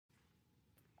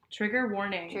Trigger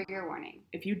warning. Trigger warning.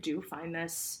 If you do find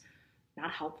this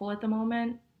not helpful at the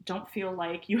moment, don't feel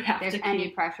like you have There's to any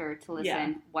pressure to listen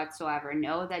Yeah. whatsoever.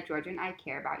 Know that Georgia and I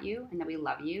care about you and that we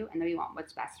love you and that we want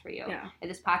what's best for you. Yeah. If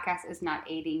this podcast is not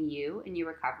aiding you in your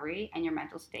recovery and your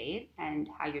mental state and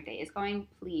how your day is going,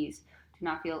 please do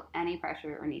not feel any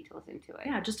pressure or need to listen to it.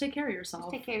 Yeah, just take care of yourself.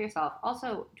 Just take care of yourself.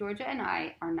 Also, Georgia and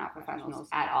I are not professionals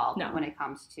at all when it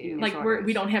comes to like disorders.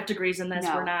 we don't have degrees in this.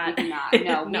 No, we're not. We do not.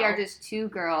 No, we are just two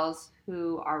girls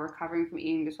who are recovering from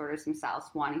eating disorders themselves,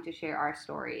 wanting to share our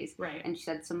stories and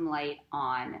shed some light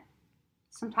on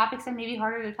some topics that may be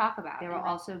harder to talk about. There will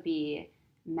also be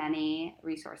many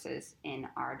resources in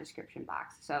our description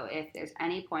box. So if there's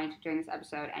any point during this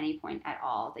episode, any point at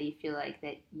all that you feel like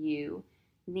that you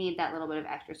need that little bit of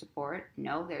extra support,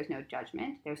 no, there's no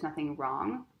judgment. There's nothing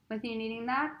wrong with you needing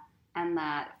that, and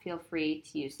that feel free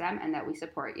to use them, and that we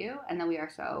support you, and that we are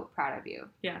so proud of you.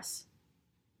 Yes.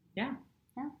 Yeah.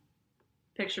 Yeah.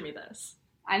 Picture me this.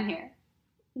 I'm here.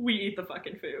 We eat the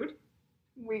fucking food.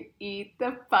 We eat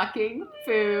the fucking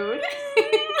food.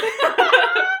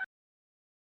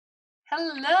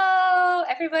 Hello,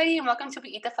 everybody, and welcome to We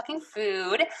Eat the Fucking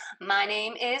Food. My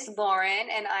name is Lauren,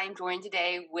 and I'm joined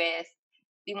today with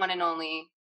the one and only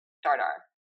Dardar.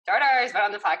 Dardar has been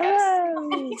on the podcast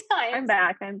many times. I'm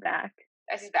back.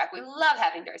 Darcy's back. We love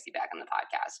having Darcy back on the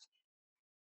podcast.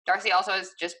 Darcy also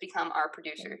has just become our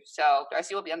producer, so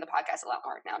Darcy will be on the podcast a lot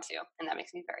more now too, and that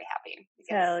makes me very happy.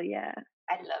 Hell yeah!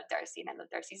 I love Darcy, and I love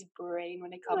Darcy's brain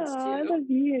when it comes to I love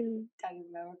you. Talking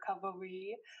about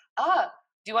recovery. Do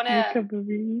you want to?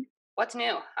 Recovery. What's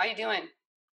new? How are you doing?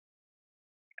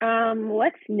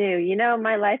 What's new? You know,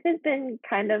 my life has been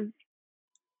kind of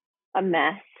a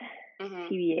mess.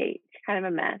 TBH, kind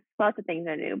of a mess. Lots of things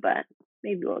are new, but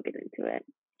maybe we'll get into it.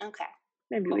 Okay.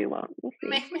 Maybe we won't. We'll see.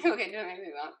 Maybe we'll get into it. Maybe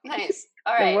we won't. Nice.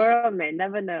 All right. The world may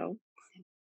never know.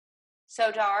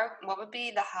 So, Dar, what would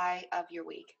be the high of your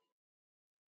week?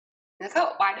 Look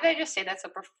how, why did I just say that so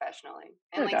professionally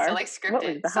and so scripted? What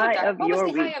was the high of your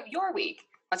week? High of your week?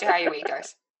 What's your high of your week,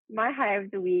 Dars? My high of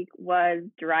the week was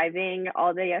driving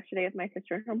all day yesterday with my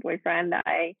sister and her boyfriend.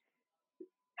 I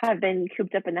have been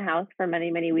cooped up in the house for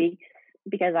many, many weeks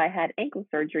because I had ankle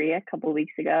surgery a couple of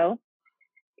weeks ago,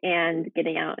 and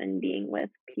getting out and being with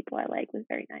people I like was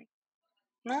very nice.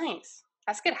 Nice.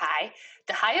 That's a good high.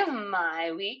 The high of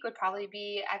my week would probably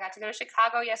be I got to go to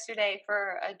Chicago yesterday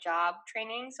for a job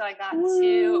training. So I got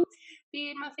to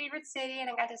be in my favorite city, and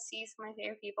I got to see some of my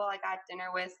favorite people. I got dinner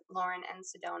with Lauren and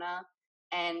Sedona,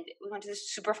 and we went to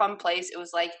this super fun place. It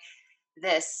was like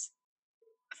this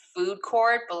food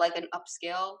court, but like an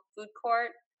upscale food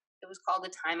court. It was called the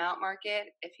Timeout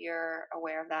Market, if you're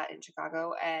aware of that, in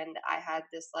Chicago. And I had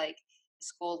this like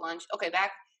school lunch. Okay,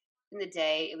 back in the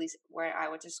day, at least where I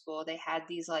went to school, they had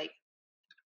these like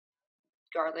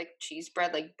garlic cheese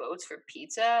bread, like boats for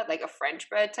pizza, like a French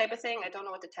bread type of thing. I don't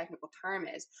know what the technical term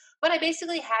is, but I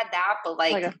basically had that, but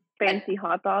like a fancy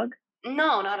hot dog.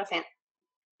 No, not a fan.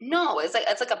 No, it's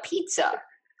like a pizza.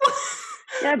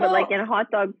 Yeah, but like in a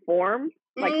hot dog form,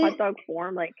 hot dog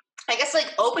form, like. I guess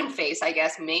like open face, I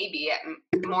guess maybe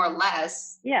more or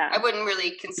less. Yeah. I wouldn't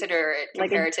really consider it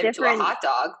comparative to a hot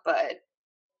dog, but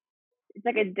it's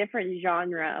like a different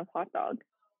genre of hot dog.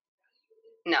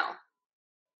 No.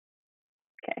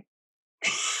 Okay.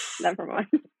 Never mind.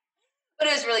 But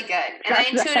it was really good.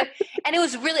 And it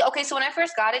was really, okay, so when I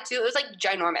first got it too, it was like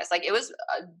ginormous. Like it was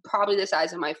probably the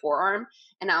size of my forearm.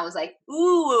 And I was like,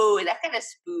 ooh, that's kind of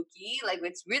spooky. Like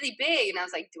it's really big. And I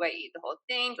was like, do I eat the whole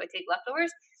thing? Do I take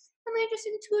leftovers? And I just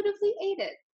intuitively ate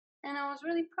it. And I was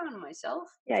really proud of myself.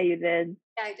 Yeah, you did.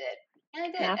 Yeah, I did.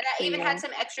 And I even had some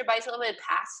extra bites a little bit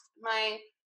past my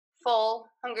full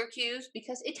hunger cues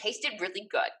because it tasted really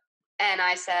good. And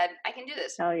I said, I can do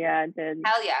this. Hell yeah, it did.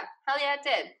 Hell yeah, it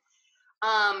did.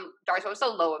 Darcy, what was the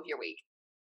low of your week?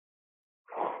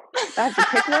 I have to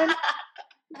pick one?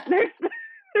 There's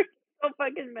so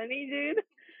fucking many, dude.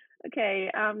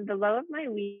 Okay, the low of my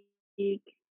week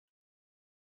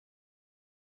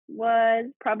was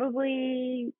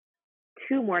probably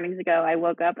 2 mornings ago. I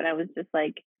woke up and I was just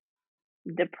like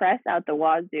depressed out the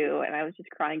wazoo, and I was just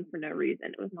crying for no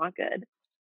reason. It was not good.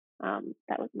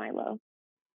 That was my low.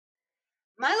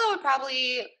 My low would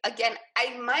probably, again,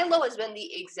 my low has been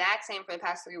the exact same for the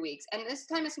past 3 weeks. And this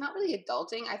time it's not really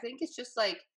adulting. I think it's just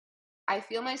like, I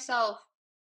feel myself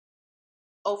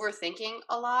overthinking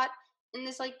a lot in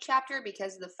this like chapter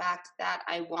because of the fact that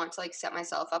I want to like set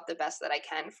myself up the best that I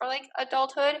can for like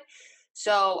adulthood.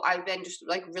 So I've been just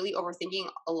like really overthinking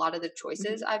a lot of the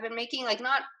choices I've been making, like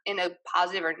not in a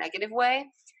positive or negative way,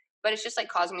 but it's just like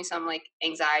causing me some like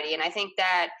anxiety. And I think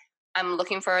that I'm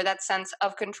looking for that sense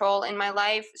of control in my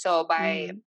life. So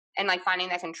by and like finding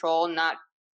that control, not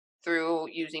through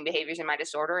using behaviors in my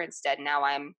disorder. Instead, now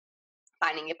I'm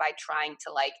finding it by trying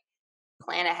to like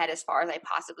plan ahead as far as I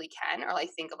possibly can, or like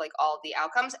think of like all the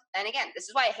outcomes. And again, this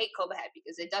is why I hate cope ahead,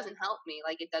 because it doesn't help me.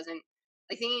 Like, it doesn't,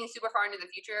 like, thinking super far into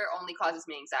the future only causes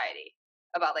me anxiety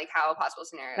about like how possible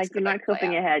scenarios Like, you're could, not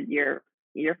coping ahead, you're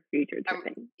future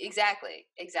tripping. Exactly.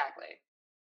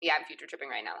 Yeah, I'm future tripping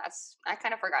right now. I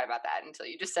kind of forgot about that until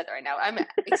you just said that right now. I'm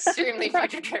extremely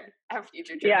future tripping. I'm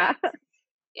future tripping. Yeah.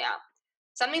 Yeah.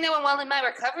 Something that went well in my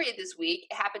recovery this week,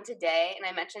 it happened today, and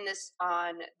I mentioned this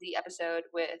on the episode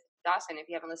with Dawson. If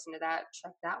you haven't listened to that,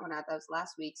 check that one out. That was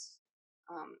last week's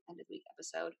end of week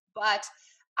episode. But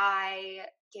I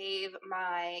gave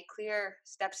my clear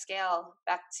step scale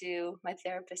back to my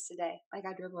therapist today. Like,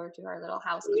 I drove over to our little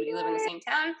house because we live in the same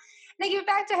town, and I gave it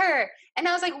back to her. And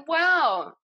I was like,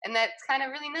 wow. And that's kind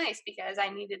of really nice, because I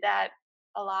needed that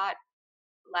a lot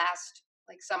last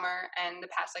like summer and the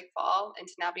past like fall, and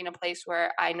to now be in a place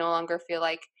where I no longer feel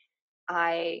like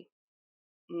I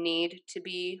need to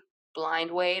be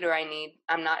blind weight, or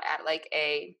I'm not at like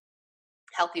a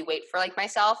healthy weight for like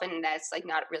myself, and that's like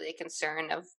not really a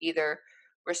concern of either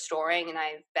restoring, and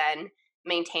I've been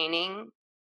maintaining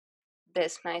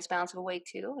this nice balance of a weight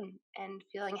too, and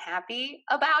feeling happy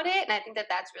about it. And I think that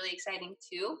that's really exciting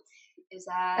too, is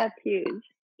that That's huge.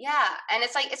 yeah. And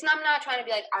it's like, I'm not trying to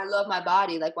be like, I love my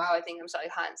body, like, wow, I think I'm so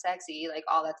like, hot and sexy, like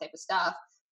all that type of stuff.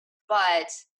 But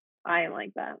I am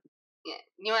like that. yeah,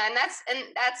 you know, and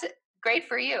that's great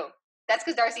for you. That's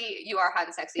because, Darcy, you are hot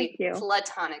and sexy. Thank you.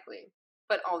 Platonically,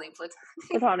 but only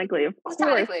Platonically, of course,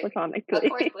 platonically. Of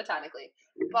course, platonically.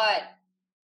 But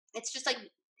it's just like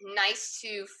nice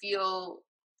to feel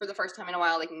for the first time in a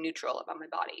while like neutral about my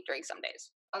body during some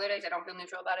days. Other days I don't feel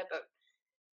neutral about it, but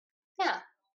yeah,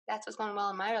 that's what's going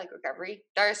well in my like recovery.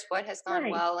 Darce, what has gone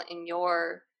well in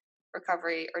your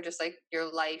recovery, or just like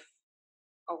your life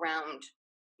around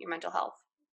your mental health?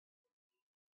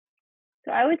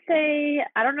 So I would say,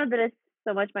 I don't know that it's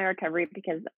so much my recovery,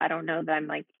 because I don't know that I'm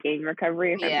like in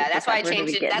recovery. Yeah, that's why I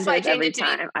changed it. That's why I changed it to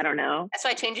me. I don't know. That's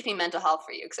why I changed it to mental health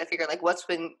for you, because I figured like what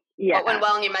went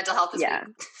well in your mental health this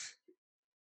week.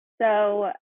 So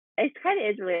it kind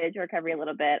of is related to recovery a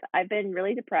little bit. I've been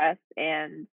really depressed,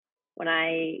 and when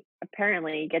I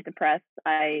apparently get depressed,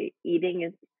 eating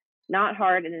is not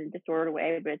hard in a disordered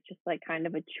way, but it's just like kind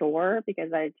of a chore,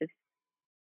 because I just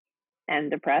am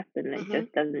depressed, and it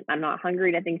just doesn't, I'm not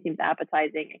hungry, nothing seems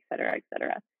appetizing, et cetera, et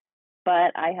cetera.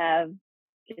 But I have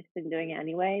just been doing it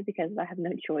anyway, because I have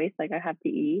no choice. Like, I have to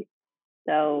eat.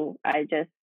 So I just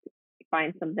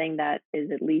find something that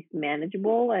is at least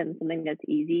manageable and something that's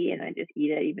easy, and I just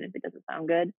eat it even if it doesn't sound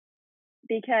good,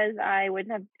 because I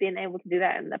wouldn't have been able to do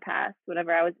that in the past.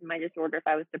 Whenever I was in my disorder, if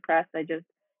I was depressed, I just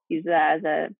used that as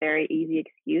a very easy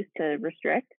excuse to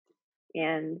restrict,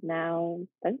 and now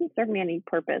that doesn't serve me any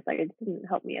purpose. Like, it doesn't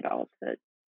help me at all to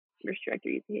restrict or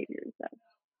use behaviors. So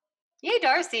yay,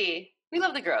 Darcy, we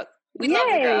love the growth. We love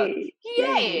the growth.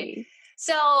 Yay.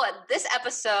 So this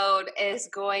episode is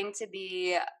going to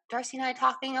be Darcy and I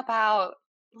talking about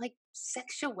like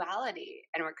sexuality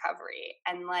and recovery,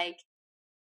 and like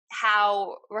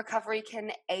how recovery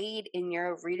can aid in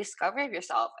your rediscovery of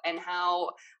yourself, and how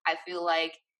I feel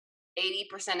like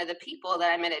 80% of the people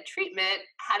that I met at treatment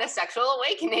had a sexual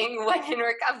awakening when in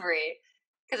recovery.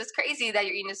 Because it's crazy that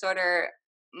your eating disorder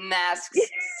masks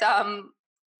some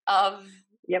of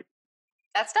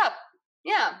that stuff.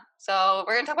 Yeah. So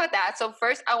we're going to talk about that. So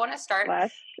first, I want to start.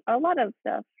 A lot of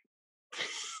stuff.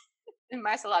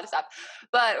 Mask a lot of stuff.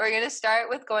 But we're going to start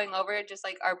with going over just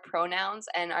like our pronouns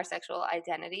and our sexual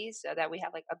identity, so that we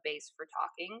have like a base for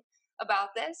talking about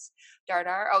this.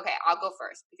 Dardar. Okay, I'll go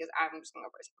first, because I'm just going to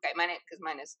go first. Okay, because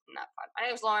mine is not fun. My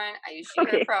name is Lauren. I use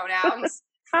she, her pronouns.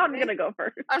 I'm going to go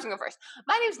first. I'm just going to go first.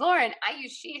 My name's Lauren. I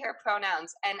use she, her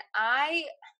pronouns. And I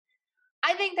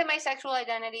think that my sexual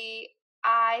identity,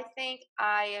 I think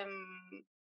I am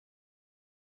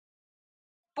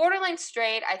borderline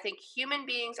straight. I think human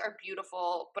beings are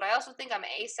beautiful, but I also think I'm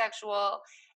asexual,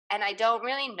 and I don't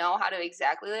really know how to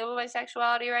exactly label my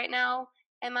sexuality right now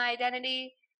and my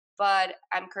identity, but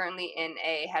I'm currently in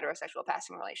a heterosexual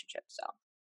passing relationship, so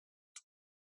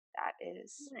that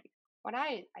is what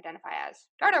I identify as.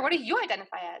 Dardar, what do you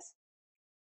identify as?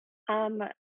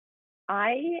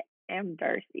 I am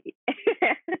Darcy,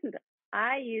 and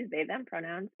I use they, them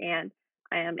pronouns, and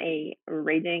I am a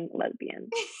raging lesbian.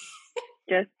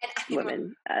 Just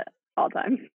women at all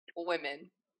times. Women.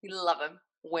 We love them.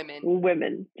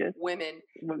 Women. Just women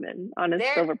on a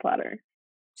silver platter.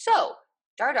 So,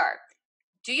 Dardar,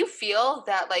 do you feel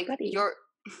that like your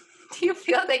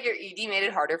ED made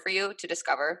it harder for you to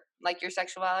discover like your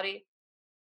sexuality?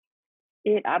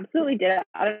 It absolutely did.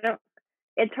 I don't know.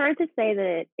 It's hard to say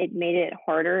that it made it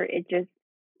harder. It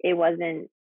wasn't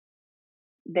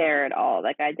there at all.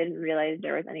 Like I didn't realize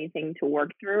there was anything to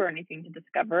work through or anything to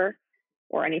discover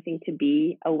or anything to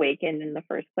be awakened in the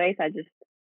first place.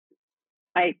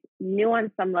 I knew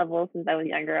on some level since I was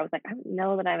younger, I was like, I don't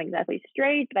know that I'm exactly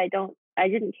straight, but I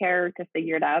didn't care to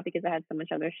figure it out because I had so much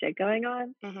other shit going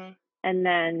on. Mm-hmm. And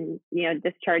then,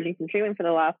 discharging from treatment for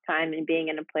the last time and being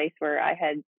in a place where I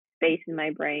had space in my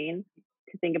brain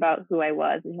to think about who I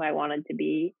was and who I wanted to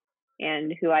be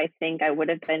and who I think I would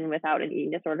have been without an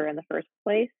eating disorder in the first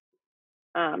place.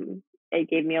 It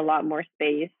gave me a lot more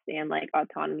space and like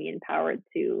autonomy and power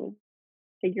to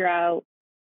figure out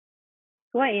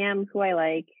who I am, who I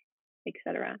like,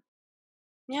 etc.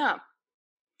 Yeah.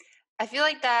 I feel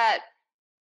like that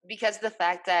because of the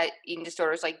fact that eating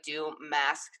disorders like do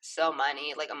mask so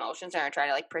many like emotions and are trying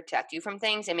to like protect you from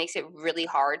things, it makes it really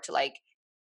hard to like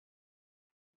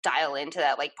dial into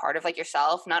that like part of like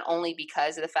yourself, not only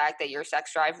because of the fact that your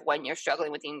sex drive when you're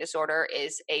struggling with eating disorder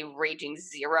is a raging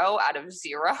 0 out of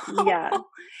 0. Yeah.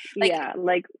 Like Yeah.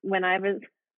 Like when I was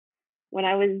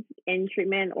in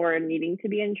treatment or needing to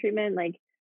be in treatment, like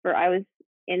I was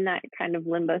in that kind of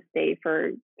limbo state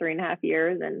for 3.5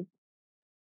 years and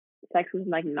sex was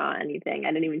like not anything.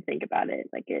 I didn't even think about it.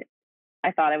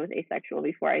 I thought I was asexual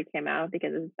before I came out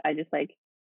because I just like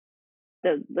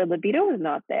the libido was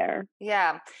not there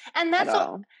yeah. And at that's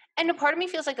all. and a part of me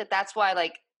feels like that's why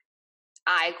like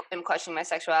I am questioning my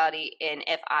sexuality in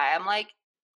if I am like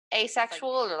asexual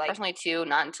or like personally too,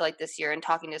 not until like this year and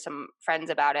talking to some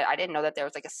friends about it. I didn't know that there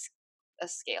was like a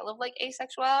scale of like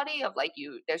asexuality of like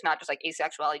there's not just like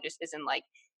asexuality just isn't like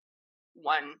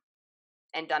one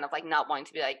and done of like not wanting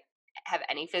to be like have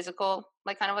any physical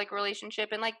like kind of like relationship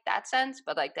in like that sense,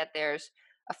 but like that there's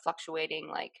a fluctuating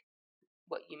like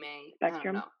what you may I don't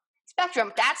Spectrum. know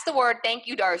spectrum. That's the word. Thank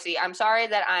you, Darcy. I'm sorry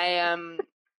that I am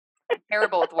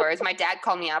terrible with words. My dad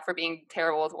called me out for being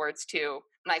terrible with words too.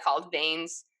 When I called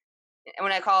veins, and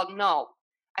when I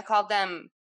called them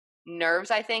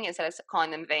nerves, I think, instead of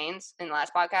calling them veins in the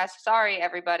last podcast. Sorry,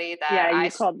 everybody, that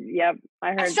Yeah, yep,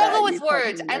 I heard struggle that. with You called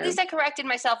words. them At least nerves. I corrected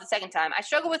myself the second time. I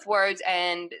struggle with words,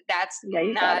 and that's Yeah,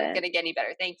 you got not it. going to get any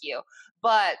better. Thank you.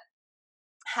 But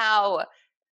how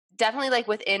definitely like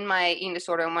within my eating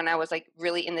disorder and when I was like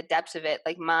really in the depths of it,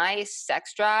 like my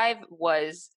sex drive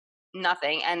was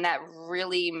nothing. And that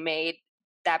really made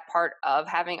that part of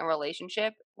having a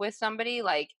relationship with somebody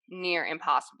like near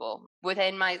impossible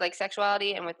within my like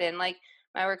sexuality and within like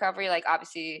my recovery. Like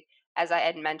obviously, as I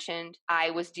had mentioned,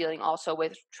 I was dealing also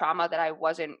with trauma that I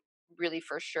wasn't really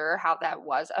for sure how that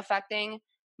was affecting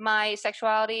my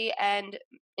sexuality and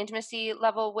intimacy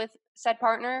level with said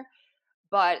partner,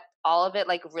 but all of it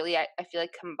like really I feel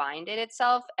like combined in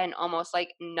itself and almost like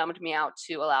numbed me out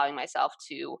to allowing myself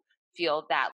to feel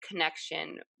that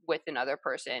connection with another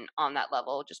person on that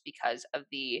level just because of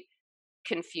the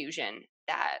confusion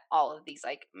that all of these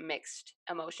like mixed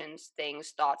emotions,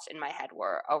 things, thoughts in my head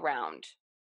were around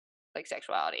like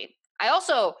sexuality. I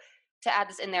also, to add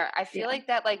this in there, I feel Yeah. like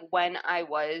that like when I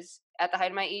was at the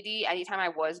height of my ED, anytime I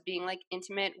was being like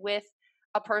intimate with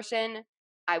a person,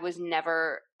 I was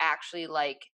never actually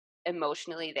like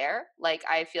emotionally there. Like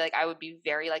I feel like I would be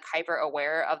very like hyper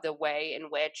aware of the way in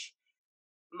which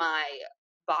my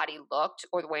body looked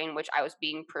or the way in which I was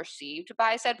being perceived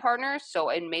by said partner. So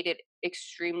it made it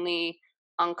extremely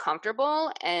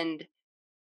uncomfortable and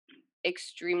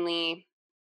extremely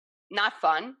not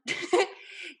fun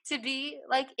to be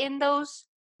like in those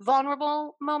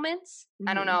vulnerable moments.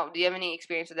 I don't Mm-hmm. know. Do you have any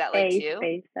experience with that like too?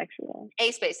 Space sexual.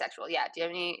 Space sexual. Yeah. Do you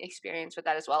have any experience with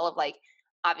that as well? Of like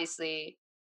obviously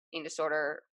eating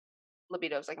disorder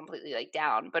libido is like completely like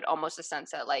down, but almost a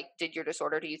sense that like did your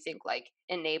disorder do you think like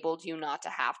enabled you not to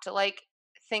have to like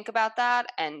think about that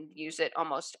and use it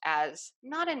almost as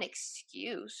not an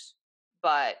excuse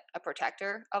but a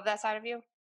protector of that side of you?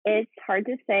 It's hard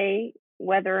to say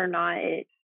whether or not it,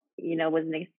 was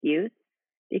an excuse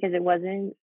because it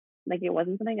wasn't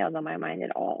something that was on my mind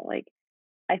at all. Like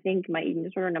I think my eating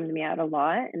disorder numbed me out a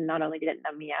lot, and not only did it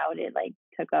numb me out, it like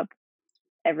took up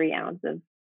every ounce of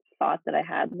thoughts that I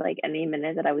had. Like any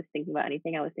minute that I was thinking about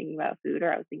anything, I was thinking about food,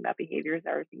 or I was thinking about behaviors,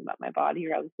 or I was thinking about my body,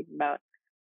 or I was thinking about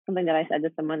something that I said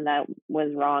to someone that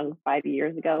was wrong 5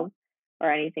 years ago,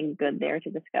 or anything good there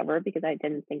to discover because I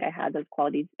didn't think I had those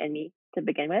qualities in me to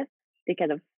begin with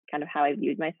because of kind of how I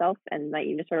viewed myself, and my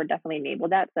eating disorder definitely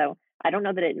enabled that. So I don't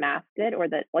know that it masked it, or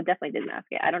that well, it definitely did mask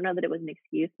it. I don't know that it was an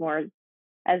excuse more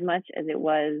as much as it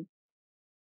was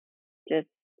just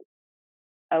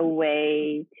a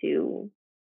way to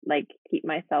like keep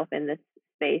myself in this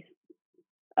space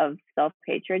of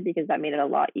self-hatred because that made it a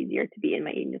lot easier to be in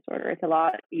my eating disorder. It's a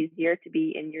lot easier to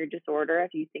be in your disorder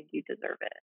if you think you deserve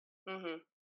it. Mm-hmm.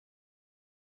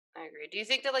 I agree. Do you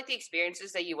think that like the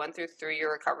experiences that you went through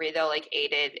your recovery though like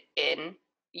aided in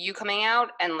you coming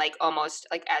out and like almost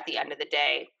like at the end of the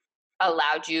day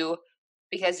allowed you,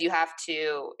 because you have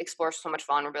to explore so much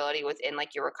vulnerability within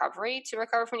like your recovery to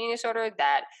recover from eating disorder,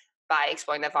 that by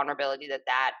exploring that vulnerability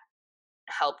that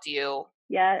helped you?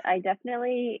 Yeah, I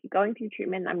definitely, going through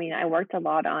treatment, I mean, I worked a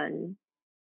lot on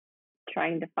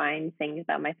trying to find things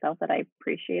about myself that I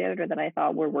appreciated or that I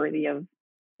thought were worthy of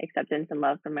acceptance and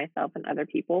love from myself and other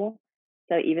people.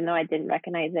 So even though I didn't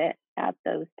recognize it at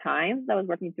those times, I was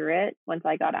working through it. Once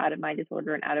I got out of my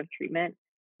disorder and out of treatment,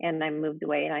 and I moved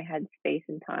away and I had space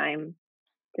and time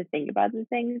to think about the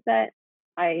things that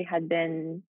I had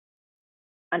been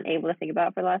unable to think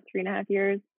about for the last 3.5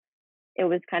 years, it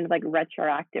was kind of like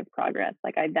retroactive progress.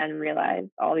 Like I then realized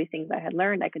all these things I had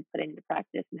learned I could put into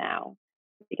practice now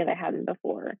because I hadn't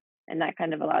before. And that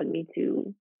kind of allowed me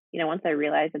to, once I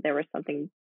realized that there was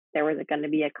going to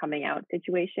be a coming out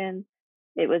situation,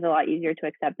 it was a lot easier to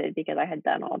accept it because I had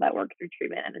done all that work through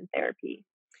treatment and in therapy.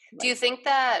 Do you think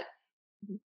that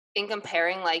in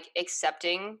comparing like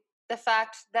accepting the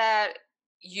fact that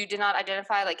you did not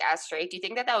identify like as straight, do you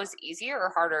think that was easier or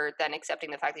harder than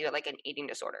accepting the fact that you had like an eating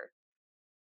disorder?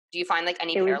 Do you find like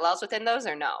any parallels within those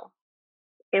or no?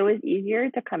 It was easier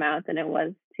to come out than it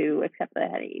was to accept that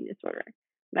I had an eating disorder.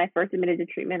 When I first admitted to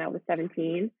treatment, I was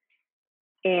 17,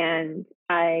 and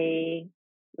I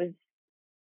was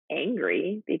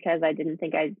angry because I didn't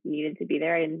think I needed to be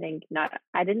there.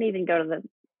 I didn't even go to the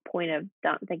point of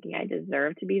not thinking I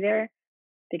deserved to be there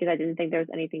because I didn't think there was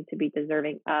anything to be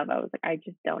deserving of. I was like, I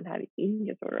just don't have an eating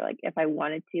disorder. Like if I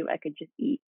wanted to, I could just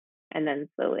eat. And then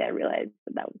slowly I realized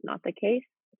that was not the case.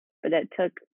 But it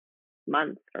took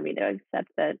months for me to accept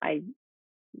that I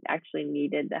actually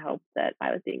needed the help that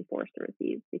I was being forced to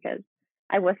receive because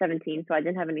I was 17, so I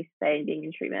didn't have any say in being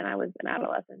in treatment. I was an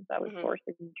adolescent, so I was forced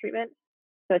into treatment.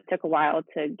 So it took a while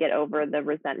to get over the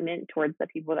resentment towards the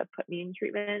people that put me in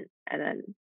treatment and then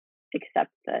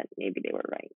accept that maybe they were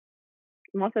right.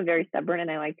 I'm also very stubborn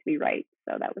and I like to be right,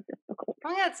 so that was difficult.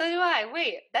 Oh yeah, so do I.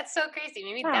 Wait, that's so crazy.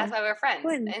 Maybe that's why we're friends.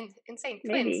 Twins. And insane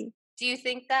twins. Maybe. Do you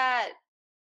think that,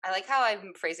 I like how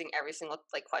I'm phrasing every single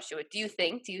like question with do you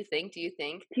think?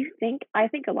 I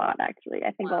think a lot actually. I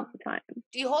think all the time.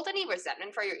 Do you hold any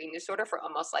resentment for your eating disorder for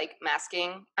almost like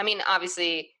masking? I mean,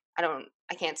 obviously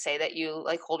I can't say that you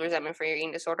like hold resentment for your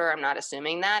eating disorder. I'm not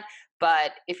assuming that.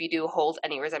 But if you do hold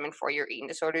any resentment for your eating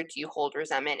disorder, do you hold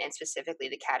resentment in specifically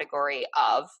the category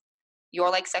of your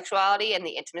like sexuality and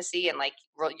the intimacy and like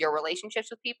your relationships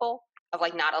with people, of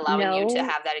like not allowing you to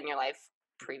have that in your life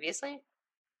previously?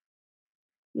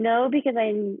 No, because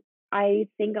I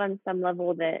think on some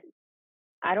level that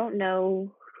I don't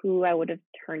know who I would have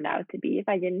turned out to be if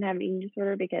I didn't have an eating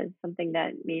disorder, because something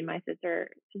that me and my sister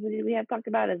specifically have talked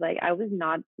about is like I was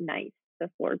not nice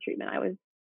before treatment. I was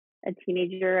a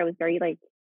teenager. I was very like,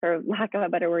 for lack of a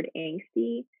better word,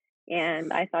 angsty.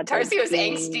 And I thought Darcy was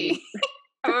angsty.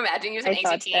 I'm imagining you as an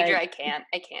angsty teenager. I can't.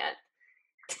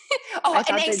 Oh, an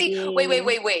angsty.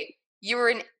 Wait. You were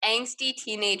an angsty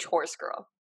teenage horse girl.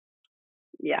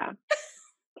 Yeah.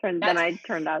 Then I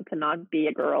turned out to not be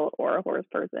a girl or a horse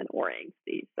person or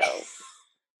angsty. So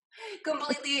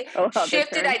completely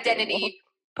shifted identity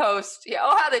post. Yeah.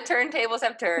 Oh, how the turntables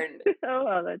have turned.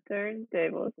 Wow, the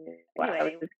turntables. Wow, anyway.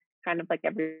 I was kind of like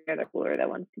every other cooler that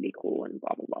wants to be cool and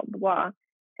blah, blah, blah, blah, blah.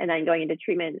 And then going into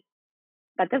treatment,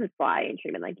 that doesn't fly in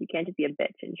treatment. Like you can't just be a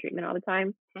bitch in treatment all the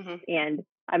time. Mm-hmm. And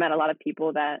I met a lot of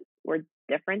people that were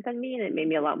different than me, and it made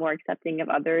me a lot more accepting of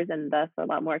others and thus a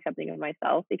lot more accepting of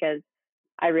myself, because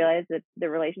I realized that the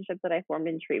relationships that I formed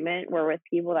in treatment were with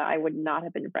people that I would not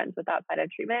have been friends with outside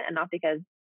of treatment, and not because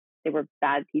they were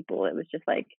bad people. It was just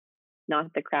like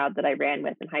not the crowd that I ran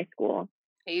with in high school.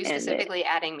 Are you specifically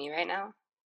adding me right now?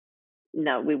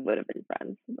 No, we would have been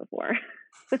friends before.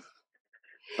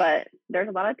 But there's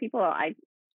a lot of people, I'm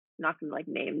not going to like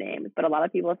name names, but a lot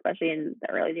of people, especially in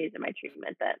the early days of my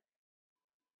treatment, that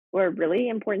were really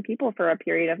important people for a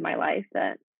period of my life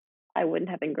that I wouldn't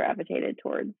have been gravitated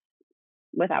towards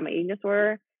without my eating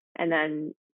disorder. And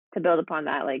then to build upon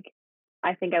that, like,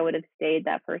 I think I would have stayed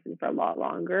that person for a lot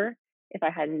longer if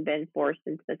I hadn't been forced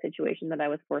into the situation that I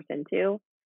was forced into.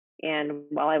 And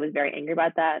while I was very angry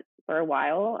about that for a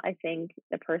while, I think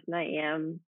the person I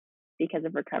am because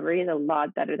of recovery is a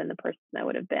lot better than the person I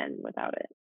would have been without it.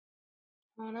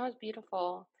 Oh, that was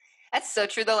beautiful. That's so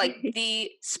true, though. Like the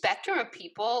spectrum of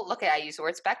people, I use the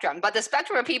word spectrum, but the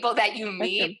spectrum of people that you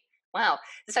meet, wow,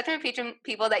 the spectrum of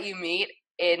people that you meet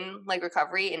in like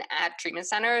recovery and at treatment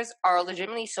centers are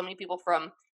legitimately so many people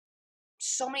from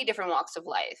so many different walks of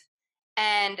life.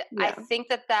 And I Yeah. think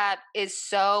that is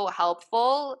so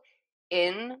helpful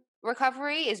in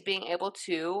recovery, is being able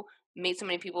to meet so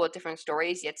many people with different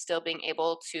stories, yet still being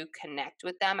able to connect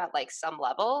with them at like some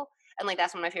level. And like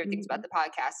that's one of my favorite things about Mhm. the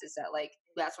podcast, is that like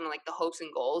that's one of like the hopes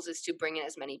and goals, is to bring in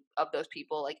as many of those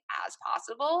people like as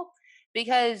possible.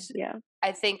 Because Yeah.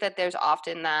 I think that there's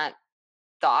often that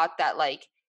thought that like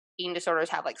eating disorders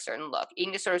have like certain look.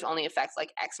 Eating disorders only affects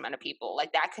like X amount of people.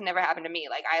 Like that could never happen to me.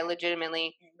 Like I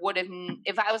legitimately would have,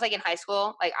 if I was like in high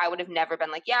school, like I would have never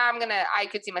been like, yeah, I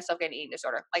could see myself getting an eating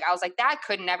disorder. Like I was like, that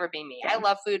could never be me. I Yeah.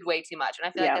 love food way too much. And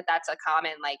I feel like Yeah. that's a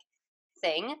common like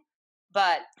thing.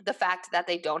 But the fact that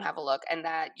they don't have a look, and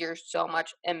that you're so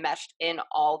much enmeshed in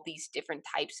all these different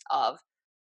types of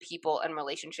people and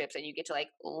relationships, and you get to like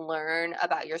learn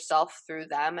about yourself through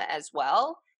them as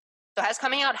well. So has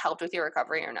coming out helped with your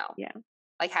recovery or no? Yeah.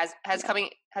 Like has Yeah.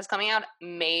 coming out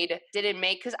did it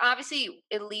make, because obviously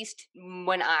at least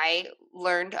when I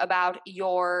learned about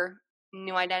your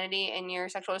new identity and your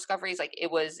sexual discoveries, like it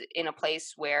was in a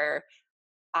place where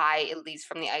I, at least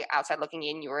from the outside looking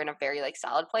in, you were in a very like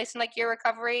solid place in like your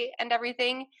recovery and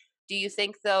everything. Do you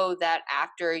think though that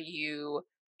after you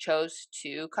chose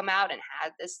to come out and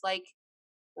had this like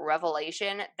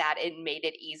revelation, that it made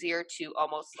it easier to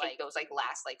almost like those like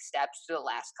last like steps, to the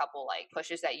last couple like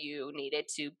pushes that you needed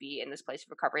to be in this place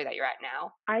of recovery that you're at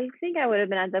now? I think I would have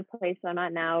been at the place I'm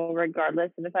at now,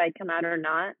 regardless of if I had come out or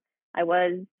not. I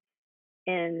was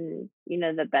in,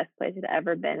 the best place I'd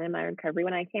ever been in my recovery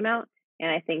when I came out. And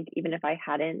I think even if I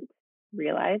hadn't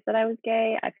realized that I was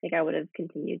gay, I think I would have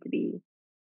continued to be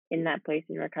in that place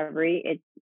in recovery. It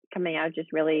coming out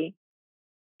just really,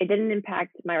 it didn't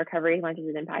impact my recovery as much as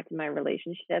it impacted my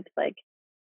relationships. Like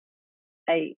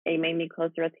it made me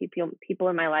closer with people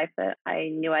in my life that I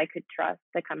knew I could trust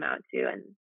to come out to,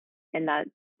 and that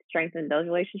strengthened those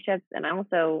relationships. And I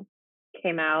also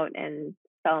came out and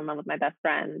fell in love with my best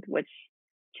friend, which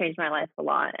changed my life a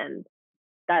lot. And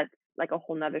that's like a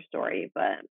whole nother story. But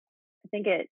I think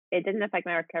it didn't affect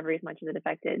my recovery as much as it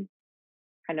affected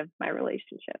kind of my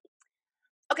relationship.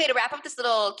 Okay, to wrap up this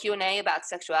little Q&A about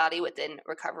sexuality within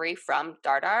recovery from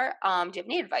Dardar, do you have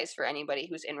any advice for anybody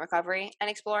who's in recovery and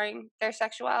exploring their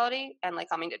sexuality and like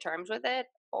coming to terms with it?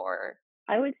 Or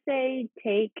I would say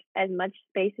take as much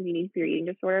space as you need for your eating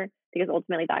disorder, because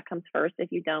ultimately that comes first.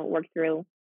 If you don't work through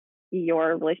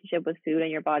your relationship with food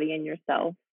and your body and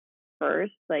yourself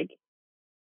first, like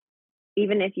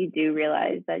even if you do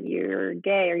realize that you're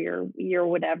gay or you're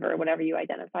whatever you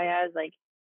identify as, like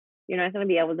you're not going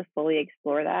to be able to fully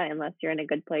explore that unless you're in a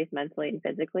good place mentally and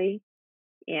physically.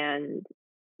 And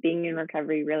being in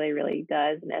recovery really, really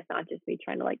does. And it's not just me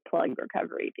trying to like plug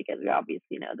recovery, because we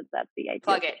obviously know that that's the ideal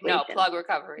plug it. No, situation. plug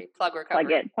recovery. Plug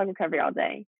recovery. Plug recovery all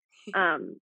day.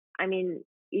 I mean,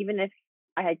 even if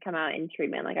I had come out in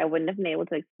treatment, like I wouldn't have been able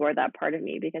to explore that part of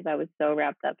me, because I was so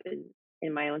wrapped up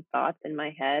in my own thoughts in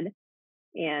my head.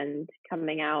 And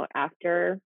coming out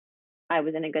after I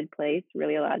was in a good place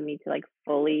really allowed me to like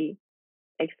fully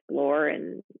explore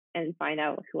and find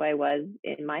out who I was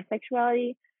in my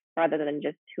sexuality, rather than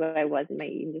just who I was in my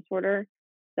eating disorder.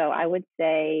 So I would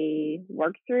say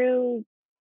work through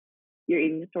your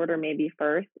eating disorder maybe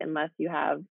first, unless you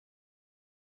have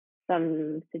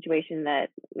some situation that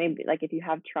maybe, like if you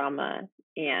have trauma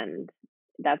and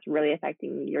that's really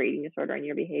affecting your eating disorder and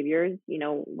your behaviors,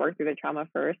 work through the trauma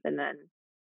first, and then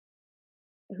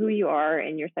who you are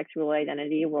and your sexual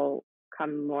identity will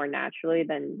come more naturally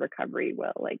than recovery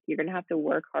will. Like you're going to have to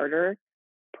work harder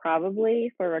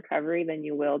probably for recovery than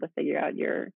you will to figure out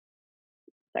your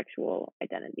sexual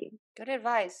identity. Good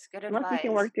advice. Good Unless you can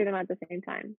advice. work through them at the same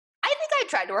time. I think I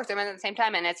tried to work them at the same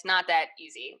time, and it's not that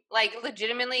easy. Like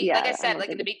legitimately, Yeah, like I I said, don't like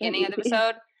in think the it's that beginning of the easy.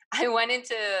 episode, I went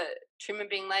into treatment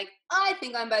being like, I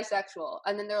think I'm bisexual.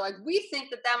 And then they're like, we think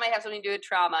that might have something to do with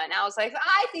trauma. And I was like,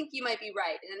 I think you might be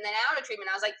right. And then out of treatment,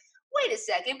 I was like, wait a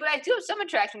second, but I do have some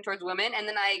attraction towards women. And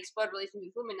then I explored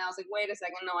relationships with women. And I was like, wait a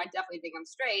second, no, I definitely think I'm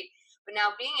straight. But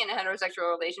now being in a heterosexual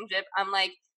relationship, I'm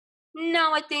like,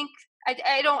 no, I think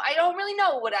I don't really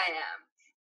know what I am.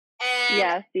 And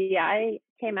Yeah, see, I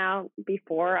came out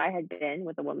before I had been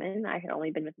with a woman. I had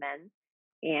only been with men.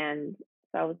 And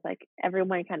so I was like,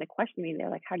 everyone kind of questioned me. They're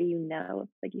like, how do you know?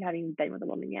 Like, you haven't even been with a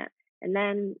woman yet. And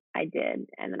then I did.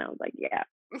 And then I was like, yeah,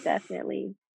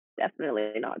 definitely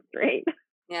not straight.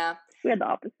 yeah. We had the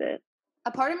opposite.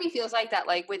 A part of me feels like that,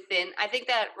 like I think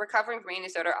that recovering from eating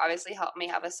disorder obviously helped me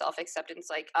have a self-acceptance,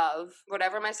 like of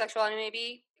whatever my sexuality may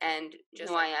be, and just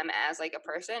who I am as like a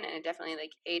person, and it definitely like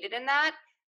aided in that.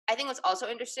 I think what's also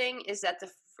interesting is that the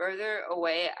further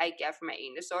away I get from my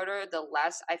eating disorder, the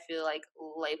less I feel like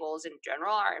labels in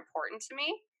general are important to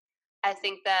me. I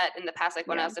think that in the past, like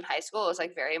when I Yeah. was in high school, it was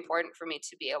like very important for me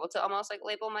to be able to almost like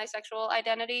label my sexual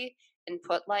identity and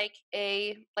put like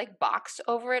a like box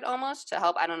over it almost to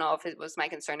help. I don't know if it was my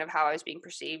concern of how I was being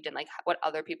perceived and like what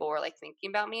other people were like thinking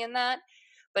about me in that.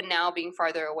 But now being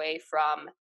farther away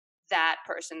from that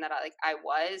person that I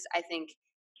was, I think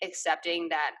accepting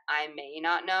that I may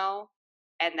not know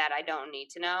and that I don't need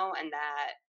to know and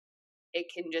that it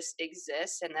can just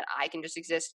exist and that I can just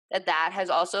exist, that has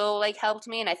also like helped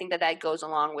me. And I think that that goes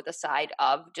along with the side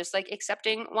of just like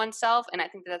accepting oneself. And I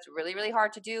think that that's really, really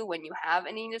hard to do when you have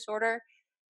an eating disorder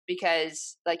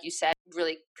because like you said,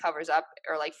 really covers up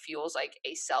or like fuels like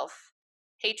a self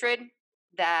hatred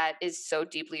that is so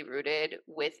deeply rooted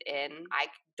within, I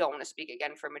don't want to speak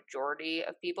again for majority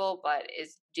of people, but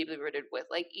is deeply rooted with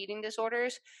like eating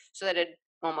disorders, so that it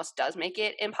almost does make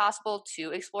it impossible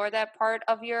to explore that part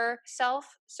of yourself.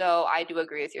 So I do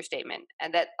agree with your statement,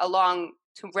 and that along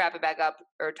to wrap it back up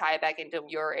or tie it back into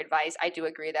your advice, I do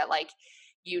agree that like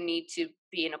you need to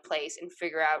be in a place and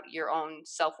figure out your own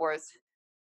self-worth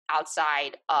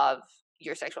outside of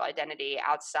your sexual identity,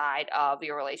 outside of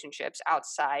your relationships,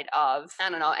 outside of, I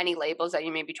don't know, any labels that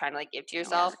you may be trying to like give to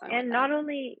yourself. And not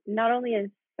only is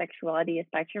sexuality a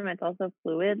spectrum, it's also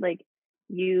fluid. Like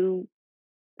you're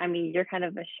kind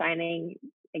of a shining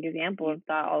example of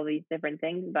that, all these different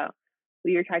things about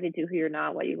who you're attracted to, who you're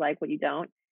not, what you like, what you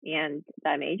don't. And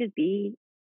that may just be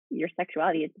your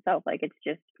sexuality itself. Like it's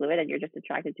just fluid and you're just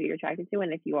attracted to who you're attracted to.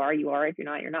 And if you are, you are. If you're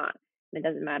not, you're not. And it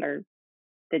doesn't matter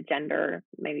the gender,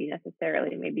 maybe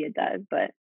necessarily, maybe it does,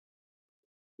 but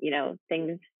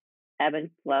things ebb and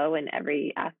flow in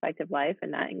every aspect of life,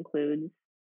 and that includes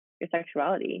your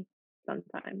sexuality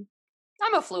sometimes.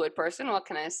 I'm a fluid person. What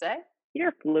can I say?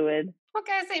 You're fluid. What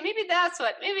can I say? Maybe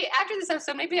after this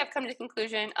episode, maybe I've come to the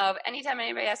conclusion of anytime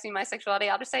anybody asks me my sexuality,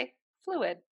 I'll just say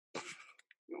fluid.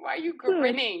 Why are you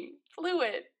grinning?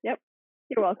 Fluid. Yep.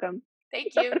 You're welcome.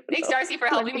 Thank you. Thanks, Darcy, for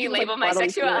helping me label my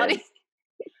sexuality.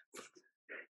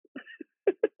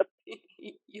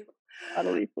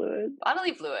 Bodily fluid.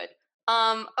 Bodily fluid.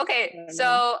 Okay,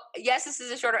 so yes, this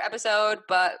is a shorter episode,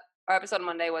 but our episode on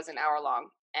Monday was an hour long.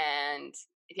 And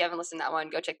if you haven't listened to that one,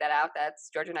 go check that out. That's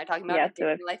Georgia and I talking about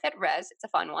life at res. It's a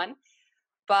fun one.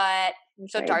 But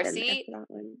so Darcy,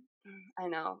 I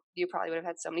know you probably would have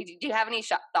had so many. Do you have any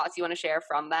thoughts you want to share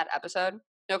from that episode?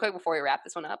 Real quick before we wrap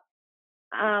this one up.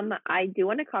 I do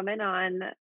want to comment on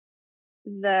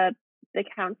the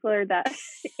counselor that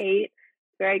ate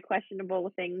very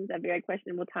questionable things at very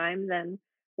questionable times. And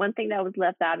one thing that was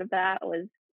left out of that was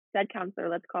said counselor,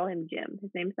 let's call him Jim. His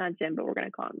name's not Jim, but we're going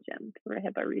to call him Jim for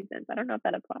HIPAA reasons. I don't know if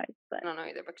that applies. But I don't know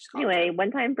either. But anyway,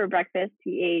 one time for breakfast,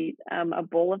 he ate a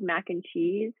bowl of mac and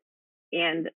cheese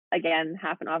and, again,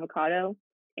 half an avocado.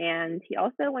 And he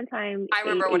also one time ate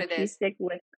a cheese stick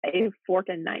with a fork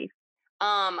and knife.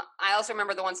 I also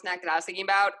remember the one snack that I was thinking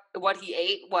about. What he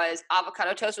ate was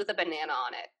avocado toast with a banana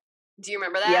on it. Do you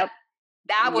remember that? Yep.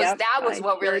 That was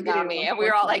what really got me, and we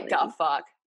were all like, "The fuck."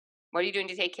 What are you doing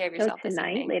to take care of yourself? So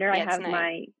tonight,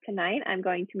 tonight I'm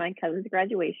going to my cousin's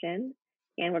graduation,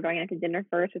 and we're going out to dinner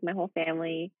first with my whole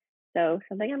family. So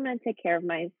something I'm going to take care of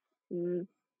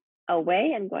a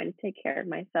way I'm going to take care of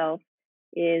myself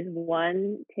is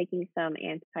one, taking some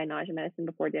anti-nausea medicine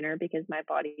before dinner because my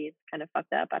body is kind of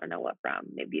fucked up. I don't know what from,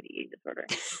 maybe an eating disorder.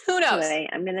 Who knows? Anyway,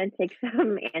 I'm going to take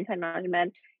some anti-nausea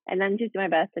med and then just do my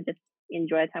best to just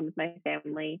enjoy time with my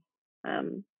family.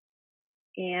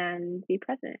 And be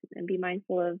present and be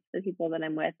mindful of the people that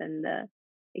I'm with and the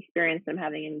experience I'm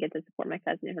having and get to support my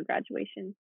cousin in her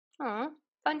graduation. Aw,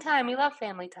 fun time. We love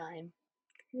family time.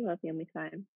 We love family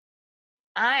time.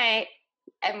 I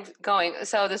am going,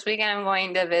 so this weekend I'm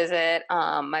going to visit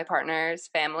my partner's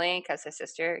family because his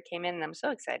sister came in and I'm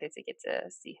so excited to get to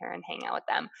see her and hang out with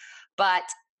them. But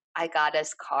I got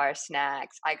us car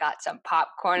snacks. I got some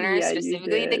popcorners,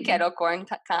 specifically the kettle corn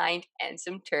kind, and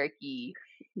some turkey.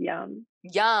 Yum.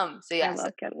 So yes. I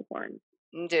love kettle corn.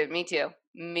 Dude, me too.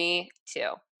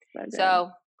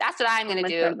 So that's what I'm going to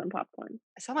do. Better than popcorn.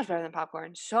 So much better than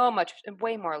popcorn. So much,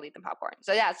 way more elite than popcorn.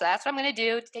 So yeah, so that's what I'm going to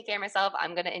do to take care of myself.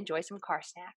 I'm going to enjoy some car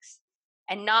snacks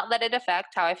and not let it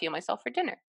affect how I feel myself for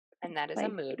dinner. And that is a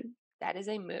mood. That is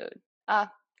a mood.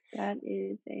 That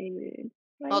is a mood.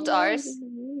 Well, Dars.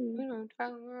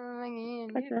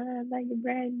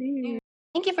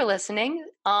 Thank you for listening.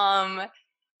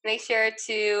 Make sure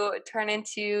to turn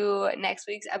into next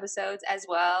week's episodes as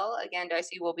well. Again,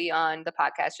 Darcy will be on the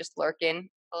podcast, just lurking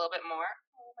a little bit more.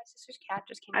 Oh, my sister's cat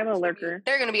just came. I'm a lurker.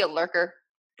 They're going to be a lurker.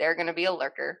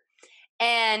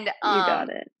 And You got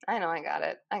it. I know I got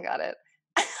it.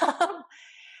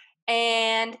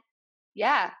 And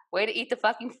yeah, way to eat the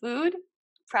fucking food.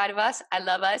 Proud of us. I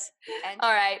love us. And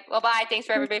all right. Well, bye. Thanks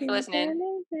for everybody for listening.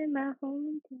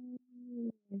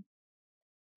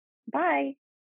 Bye.